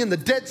about put me in the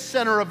dead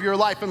center of your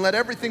life and let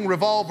everything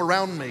revolve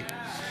around me.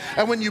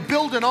 And when you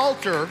build an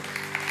altar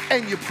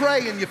and you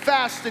pray and you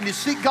fast and you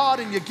seek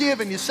God and you give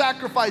and you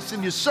sacrifice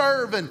and you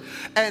serve and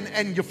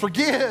you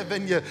forgive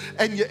and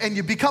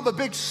you become a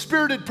big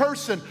spirited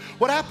person,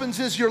 what happens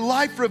is your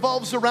life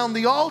revolves around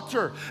the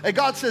altar. And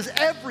God says,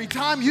 every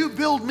time you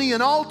build me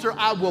an altar,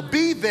 I will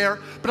be there,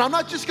 but I'm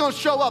not just going to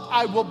show up.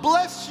 I will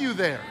bless you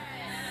there.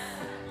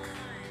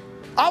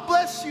 I'll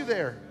bless you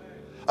there.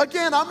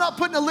 Again, I'm not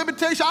putting a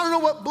limitation. I don't know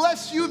what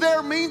bless you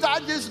there means. I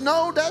just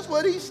know that's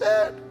what He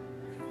said.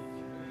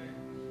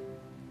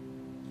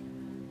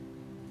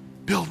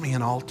 Build me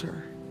an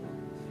altar.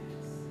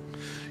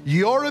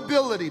 Your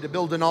ability to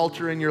build an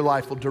altar in your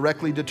life will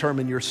directly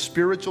determine your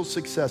spiritual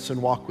success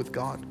and walk with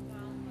God.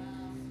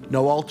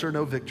 No altar,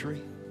 no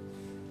victory.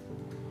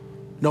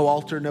 No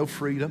altar, no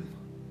freedom.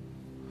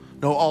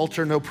 No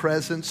altar, no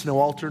presence. No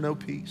altar, no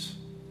peace.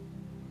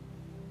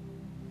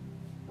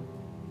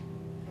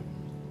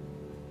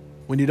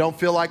 When you don't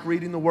feel like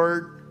reading the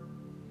Word,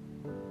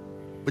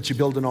 but you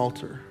build an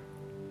altar.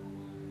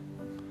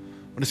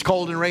 When it's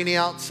cold and rainy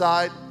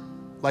outside,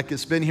 like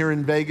it's been here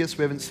in Vegas,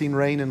 we haven't seen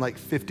rain in like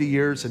 50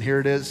 years, and here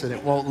it is, and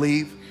it won't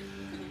leave.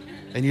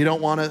 And you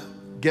don't want to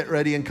get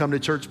ready and come to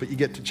church, but you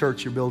get to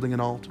church, you're building an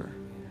altar.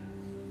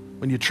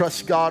 When you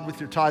trust God with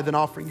your tithe and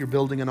offering, you're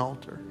building an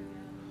altar.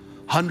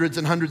 Hundreds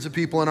and hundreds of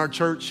people in our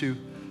church who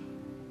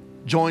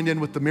joined in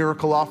with the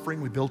miracle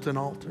offering, we built an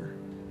altar.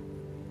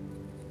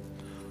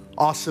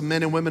 Awesome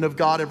men and women of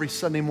God every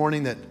Sunday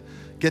morning that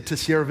get to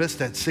Sierra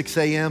Vista at 6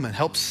 a.m. and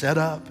help set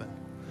up, and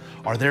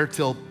are there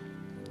till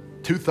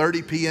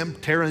 2:30 p.m.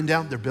 tearing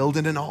down. They're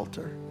building an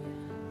altar.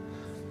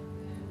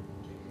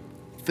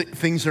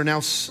 Things are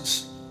now,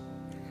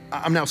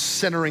 I'm now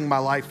centering my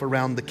life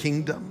around the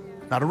kingdom,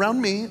 not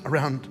around me,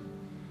 around.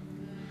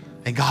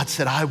 And God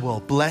said, I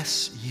will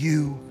bless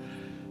you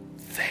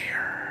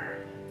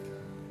there.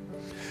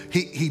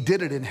 He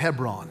did it in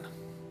Hebron.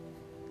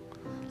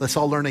 Let's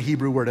all learn a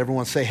Hebrew word.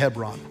 Everyone say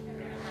Hebron.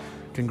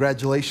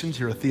 Congratulations,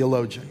 you're a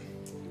theologian.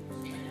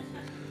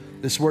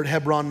 This word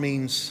Hebron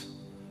means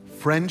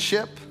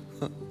friendship,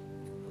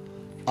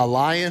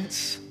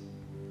 alliance,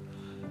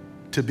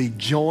 to be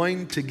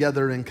joined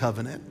together in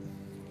covenant.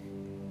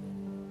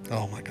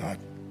 Oh my God.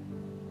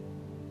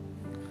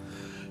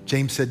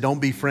 James said, don't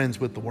be friends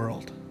with the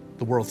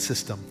world's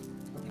system,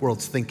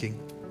 world's thinking,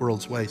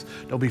 world's ways.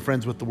 Don't be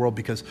friends with the world,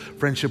 because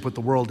friendship with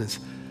the world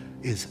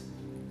is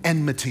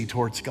enmity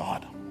towards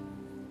God.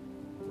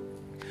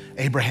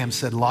 Abraham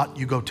said, Lot,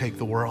 you go take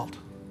the world.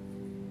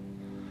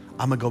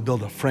 I'm gonna go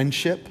build a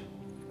friendship,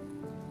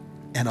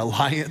 an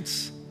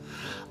alliance.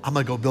 I'm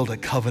gonna go build a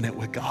covenant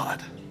with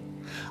God.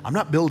 I'm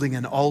not building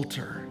an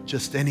altar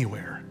just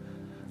anywhere.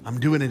 I'm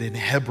doing it in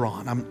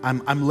Hebron.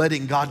 I'm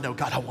letting God know,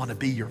 God, I want to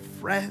be your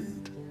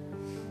friend.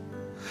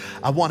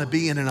 I want to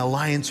be in an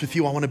alliance with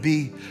you. I want to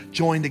be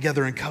joined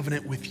together in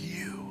covenant with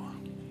you.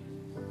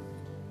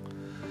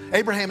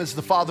 Abraham is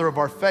the father of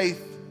our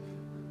faith.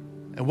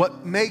 And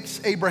what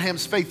makes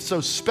Abraham's faith so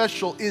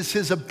special is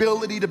his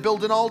ability to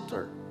build an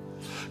altar.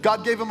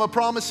 God gave him a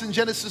promise in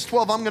Genesis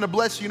 12, I'm going to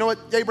bless you. You know what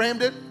Abraham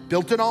did?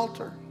 Built an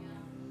altar.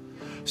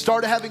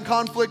 Started having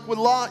conflict with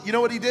Lot. You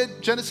know what he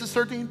did? Genesis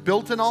 13,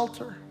 built an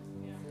altar.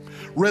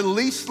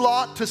 Released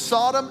Lot to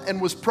Sodom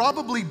and was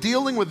probably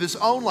dealing with his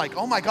own, like,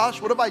 oh my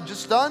gosh, what have I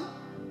just done?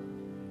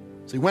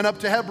 So he went up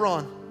to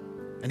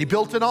Hebron and he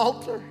built an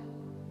altar.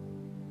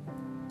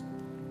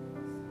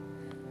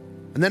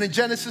 And then in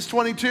Genesis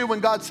 22,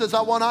 when God says,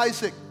 I want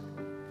Isaac,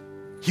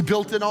 he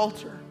built an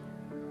altar.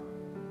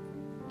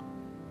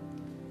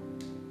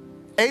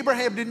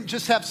 Abraham didn't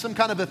just have some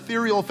kind of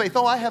ethereal faith.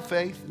 Oh, I have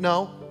faith.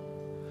 No.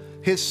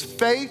 His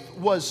faith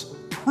was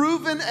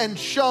proven and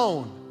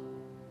shown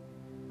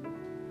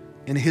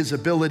in his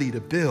ability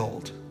to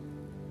build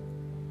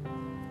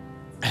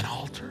an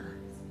altar.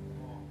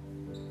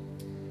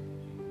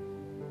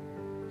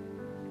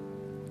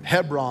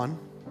 Hebron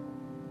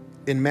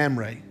in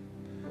Mamre.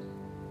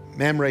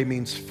 Mamre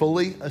means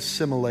fully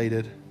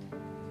assimilated,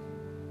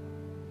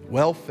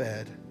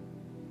 well-fed,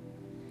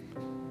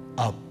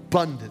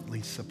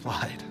 abundantly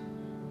supplied.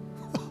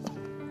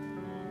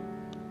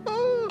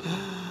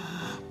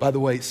 By the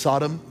way,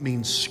 Sodom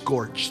means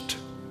scorched.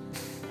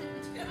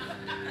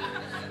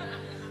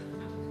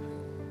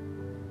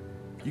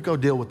 You go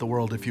deal with the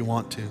world if you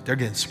want to. They're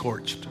getting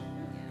scorched.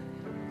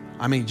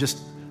 I mean, just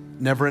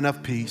never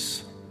enough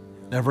peace,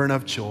 never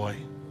enough joy,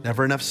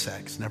 never enough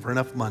sex, never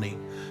enough money,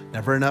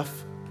 never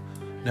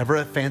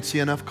a fancy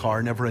enough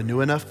car, never a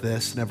new enough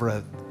this, never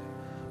a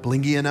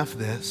blingy enough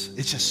this.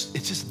 It's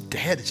just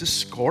dead. It's just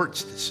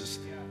scorched. It's just,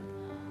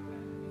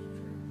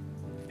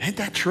 ain't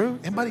that true?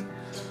 Anybody?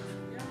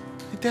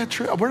 Ain't that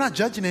true? We're not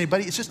judging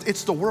anybody.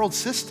 It's the world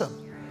system.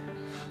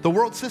 The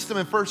world system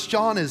in 1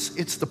 John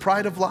it's the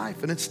pride of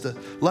life, and it's the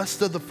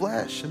lust of the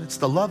flesh, and it's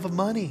the love of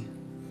money.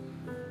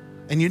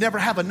 And you never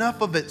have enough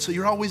of it, so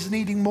you're always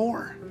needing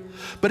more.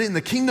 But in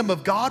the kingdom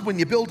of God, when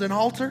you build an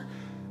altar,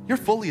 you're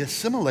fully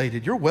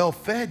assimilated, you're well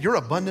fed, you're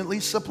abundantly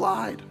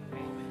supplied.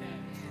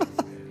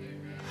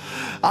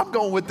 I'm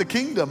going with the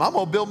kingdom. I'm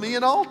going to build me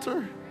an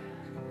altar.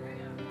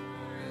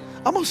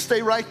 I'm going to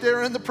stay right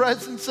there in the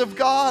presence of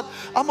God.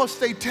 I'm going to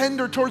stay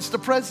tender towards the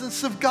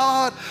presence of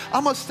God.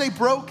 I'm going to stay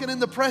broken in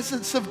the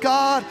presence of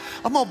God.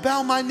 I'm going to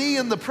bow my knee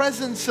in the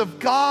presence of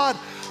God.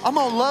 I'm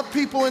going to love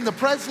people in the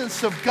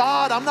presence of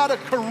God. I'm not a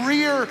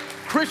career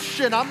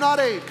Christian. I'm not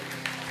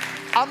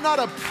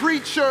a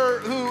preacher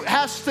who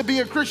has to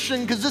be a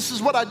Christian because this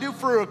is what I do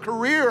for a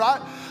career.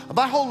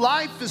 My whole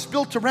life is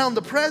built around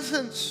the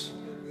presence.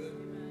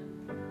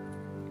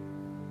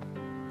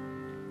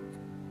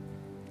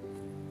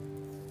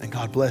 And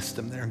God blessed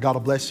him there, and God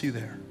will bless you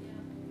there.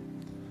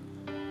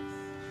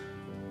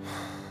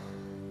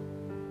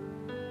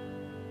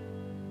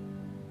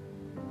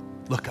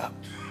 Look up.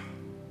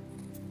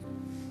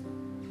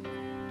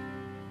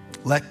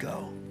 Let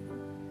go.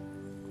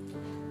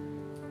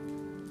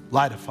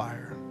 Light a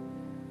fire.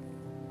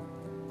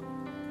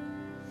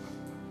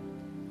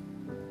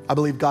 I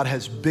believe God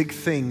has big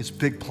things,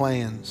 big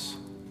plans,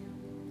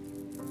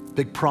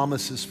 big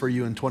promises for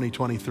you in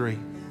 2023.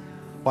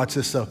 Watch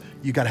this though.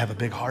 You got to have a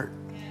big heart.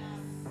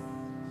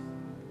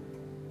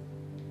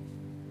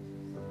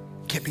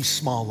 Can't be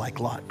small like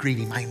Lot,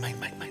 greedy, mine.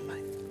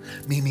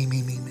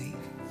 Me.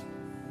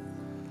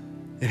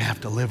 You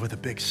have to live with a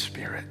big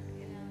spirit.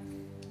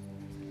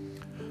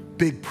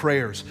 Big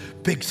prayers,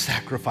 big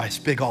sacrifice,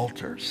 big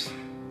altars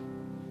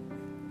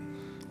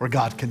where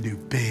God can do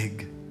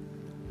big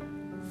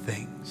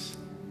things.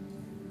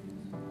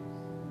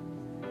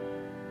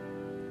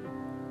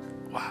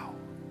 Wow.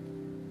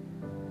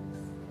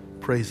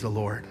 Praise the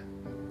Lord.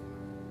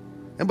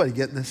 Anybody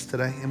getting this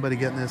today? Anybody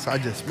getting this? I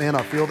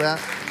feel that.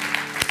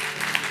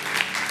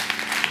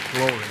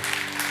 Glory.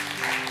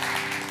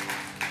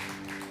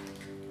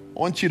 I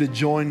want you to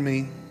join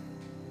me.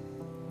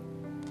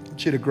 I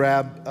want you to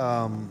grab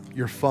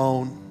your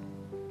phone.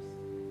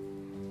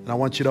 And I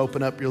want you to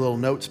open up your little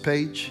notes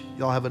page.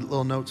 Y'all have a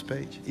little notes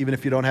page? Even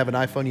if you don't have an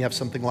iPhone, you have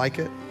something like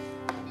it?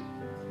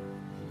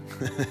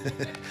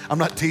 I'm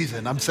not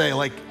teasing. I'm saying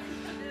like,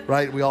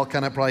 right? We all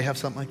kind of probably have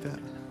something like that.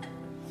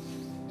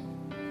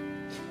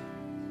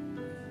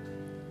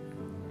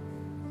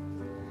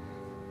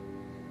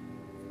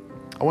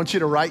 I want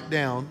you to write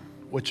down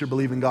what you're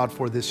believing God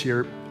for this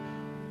year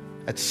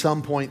at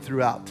some point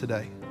throughout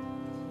today.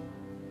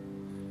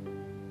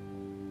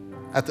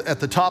 At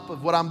the top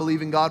of what I'm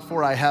believing God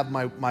for, I have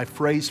my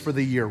phrase for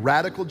the year: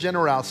 radical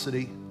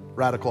generosity,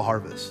 radical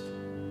harvest.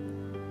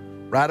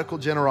 Radical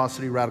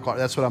generosity, radical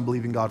harvest. That's what I'm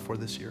believing God for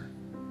this year.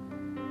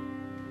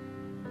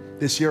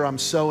 This year I'm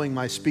sowing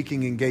my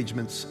speaking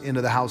engagements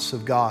into the house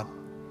of God,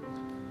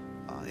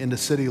 into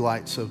City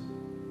Light. So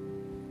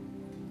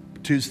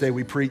Tuesday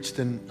we preached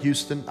in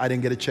Houston. I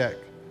didn't get a check.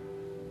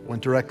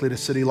 Went directly to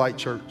City Light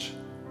Church.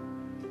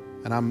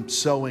 And I'm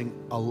sowing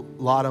a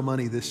lot of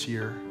money this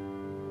year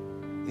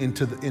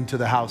into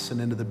the house and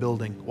into the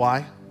building.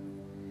 Why?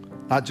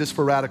 Not just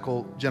for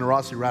radical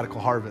generosity, radical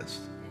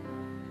harvest.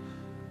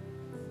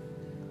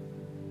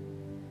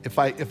 If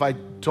I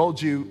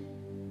told you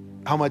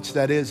how much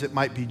that is, it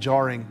might be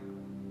jarring.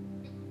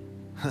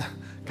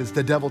 Because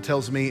the devil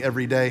tells me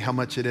every day how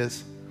much it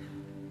is.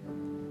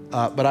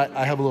 But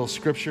I have a little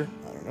scripture.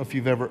 I don't know if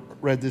you've ever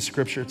read this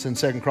scripture. It's in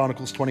 2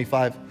 Chronicles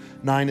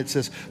 25:9. It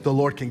says, the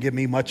Lord can give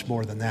me much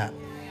more than that.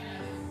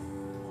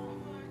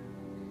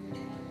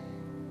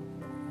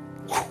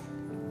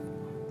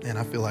 And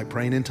I feel like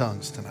praying in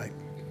tongues tonight.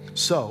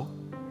 So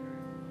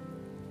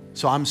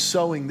I'm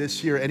sowing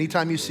this year.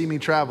 Anytime you see me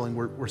traveling,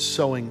 we're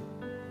sowing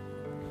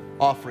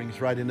offerings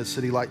right into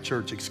City Light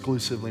Church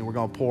exclusively. We're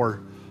going to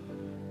pour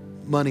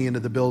money into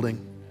the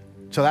building.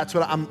 So that's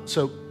what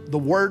so the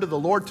word of the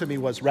Lord to me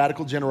was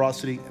radical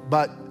generosity.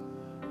 But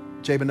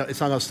Jabin, it's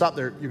not going to stop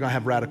there. You're going to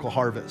have radical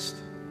harvest.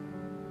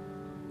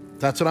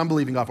 That's what I'm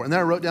believing God for. And then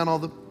I wrote down all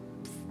the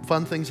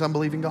fun things I'm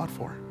believing God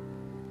for,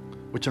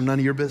 which are none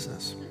of your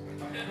business.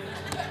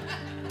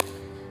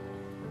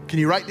 Can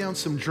you write down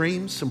some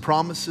dreams, some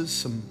promises,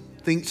 some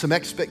things, some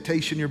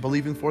expectation you're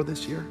believing for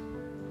this year?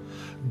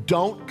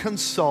 Don't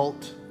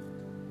consult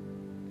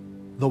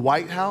the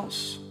White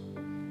House,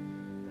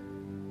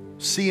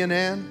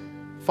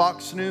 CNN,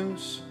 Fox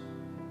News,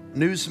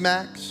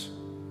 Newsmax,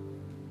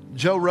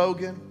 Joe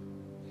Rogan,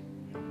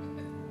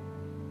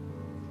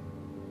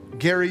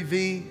 Gary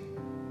Vee,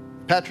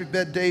 Patrick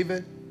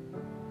Bet-David,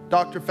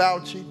 Dr.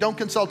 Fauci. Don't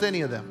consult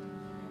any of them.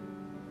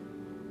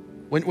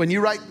 When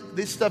you write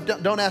this stuff,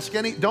 don't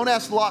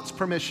ask Lot's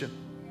permission.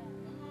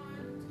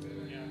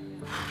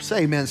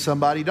 Say amen,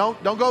 somebody.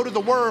 Don't go to the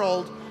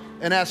world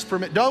and ask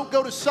permission. Don't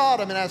go to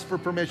Sodom and ask for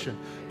permission.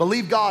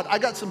 Believe God. I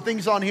got some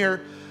things on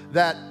here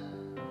that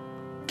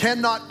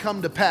cannot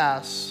come to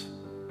pass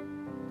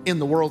in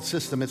the world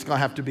system. It's going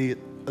to have to be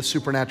a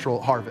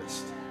supernatural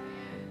harvest.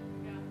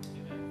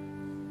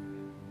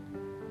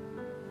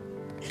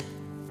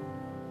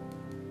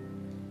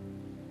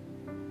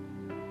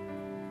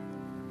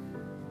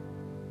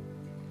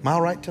 Am I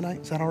all right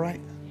tonight? Is that all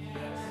right? Yes.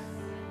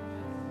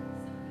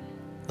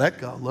 Let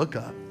go. Look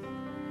up.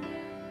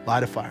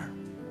 Light a fire.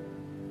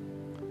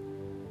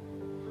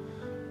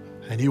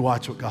 And you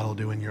watch what God will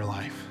do in your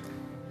life.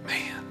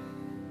 Man,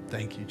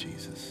 thank you,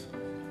 Jesus.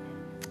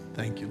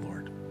 Thank you,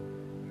 Lord.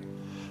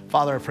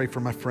 Father, I pray for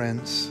my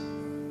friends,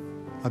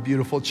 my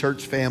beautiful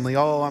church family.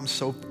 Oh, I'm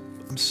so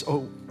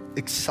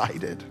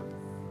excited.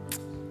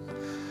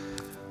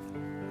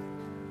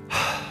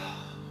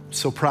 I'm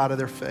so proud of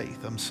their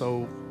faith. I'm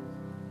so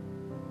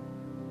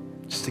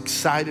just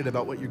excited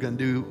about what you're going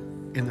to do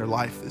in their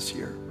life this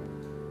year.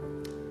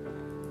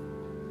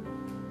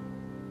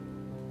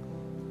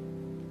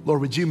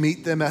 Lord, would you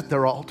meet them at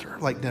their altar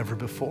like never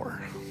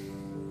before?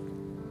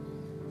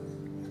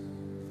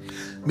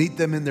 Meet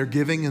them in their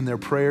giving and their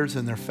prayers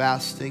and their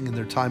fasting and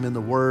their time in the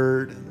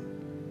Word.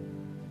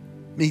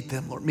 Meet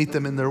them, Lord. Meet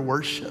them in their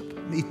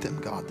worship. Meet them,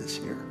 God, this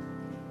year.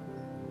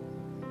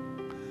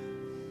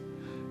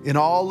 In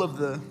all of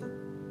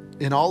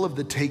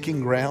the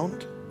taking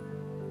ground,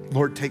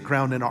 Lord, take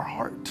ground in our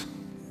heart.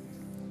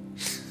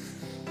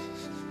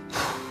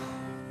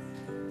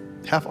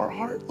 Have our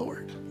heart,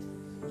 Lord.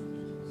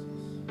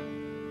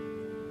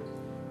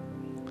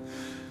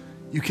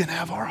 You can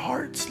have our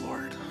hearts,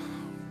 Lord.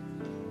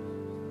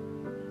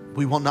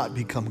 We will not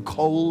become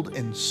cold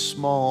and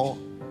small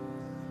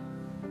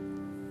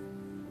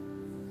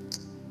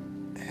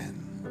and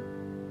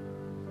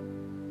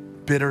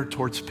bitter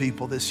towards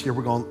people this year.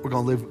 We're going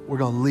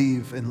to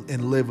leave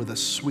and live with a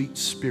sweet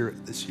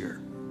spirit this year.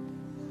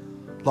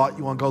 Lot,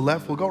 you want to go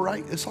left? We'll go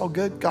right. It's all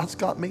good. God's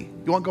got me.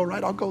 You want to go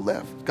right? I'll go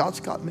left.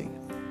 God's got me.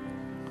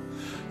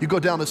 You go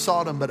down to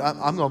Sodom, but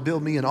I'm going to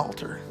build me an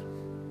altar.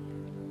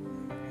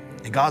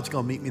 And God's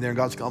going to meet me there, and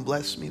God's going to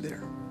bless me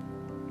there.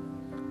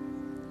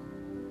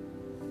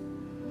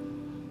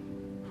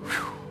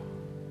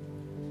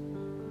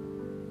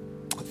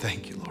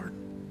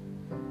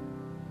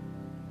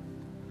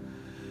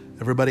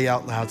 Everybody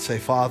out loud say,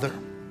 Father,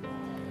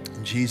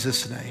 in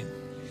Jesus' name,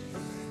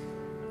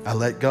 I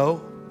let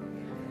go,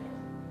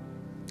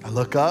 I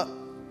look up,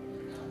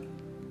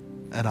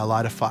 and I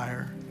light a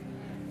fire.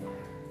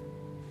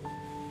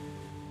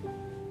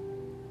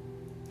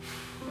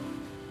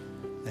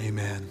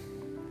 Amen.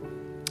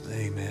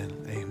 Amen.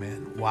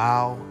 Amen.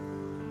 Wow.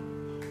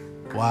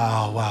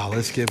 Wow. Wow.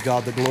 Let's give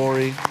God the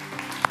glory.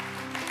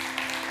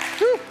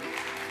 Whew.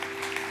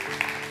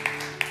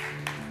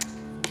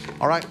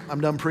 All right, I'm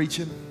done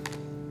preaching.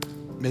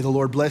 May the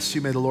Lord bless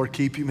you. May the Lord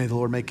keep you. May the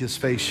Lord make his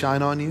face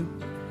shine on you.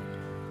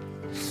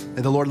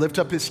 May the Lord lift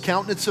up his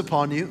countenance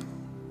upon you.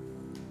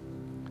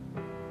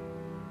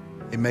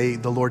 And may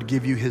the Lord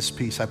give you his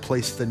peace. I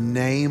place the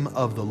name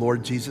of the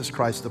Lord Jesus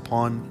Christ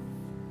upon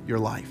your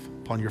life,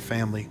 upon your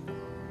family.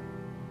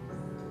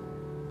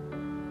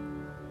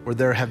 Where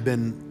there have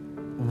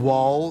been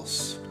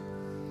walls,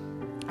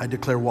 I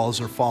declare walls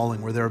are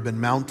falling. Where there have been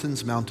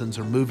mountains, mountains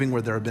are moving.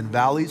 Where there have been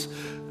valleys,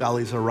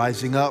 valleys are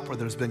rising up. Where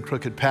there's been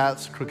crooked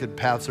paths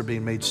are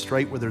being made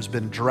straight. Where there's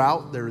been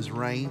drought, there is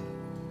rain.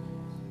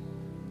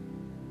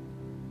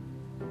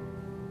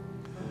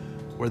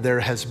 Where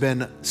there has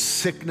been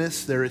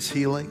sickness, there is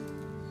healing.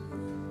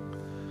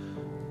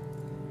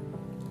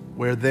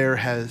 Where there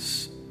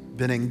has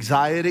been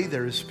anxiety,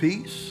 there is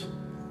peace.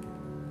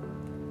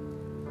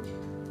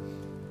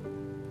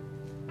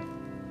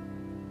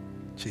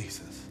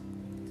 Jesus.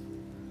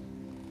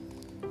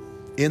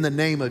 In the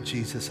name of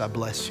Jesus, I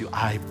bless you.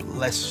 I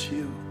bless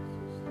you.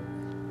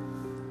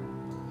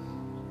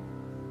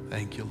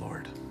 Thank you,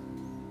 Lord.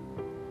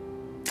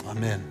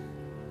 Amen.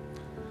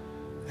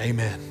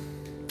 Amen.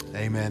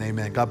 Amen.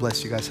 Amen. God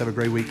bless you guys. Have a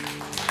great week.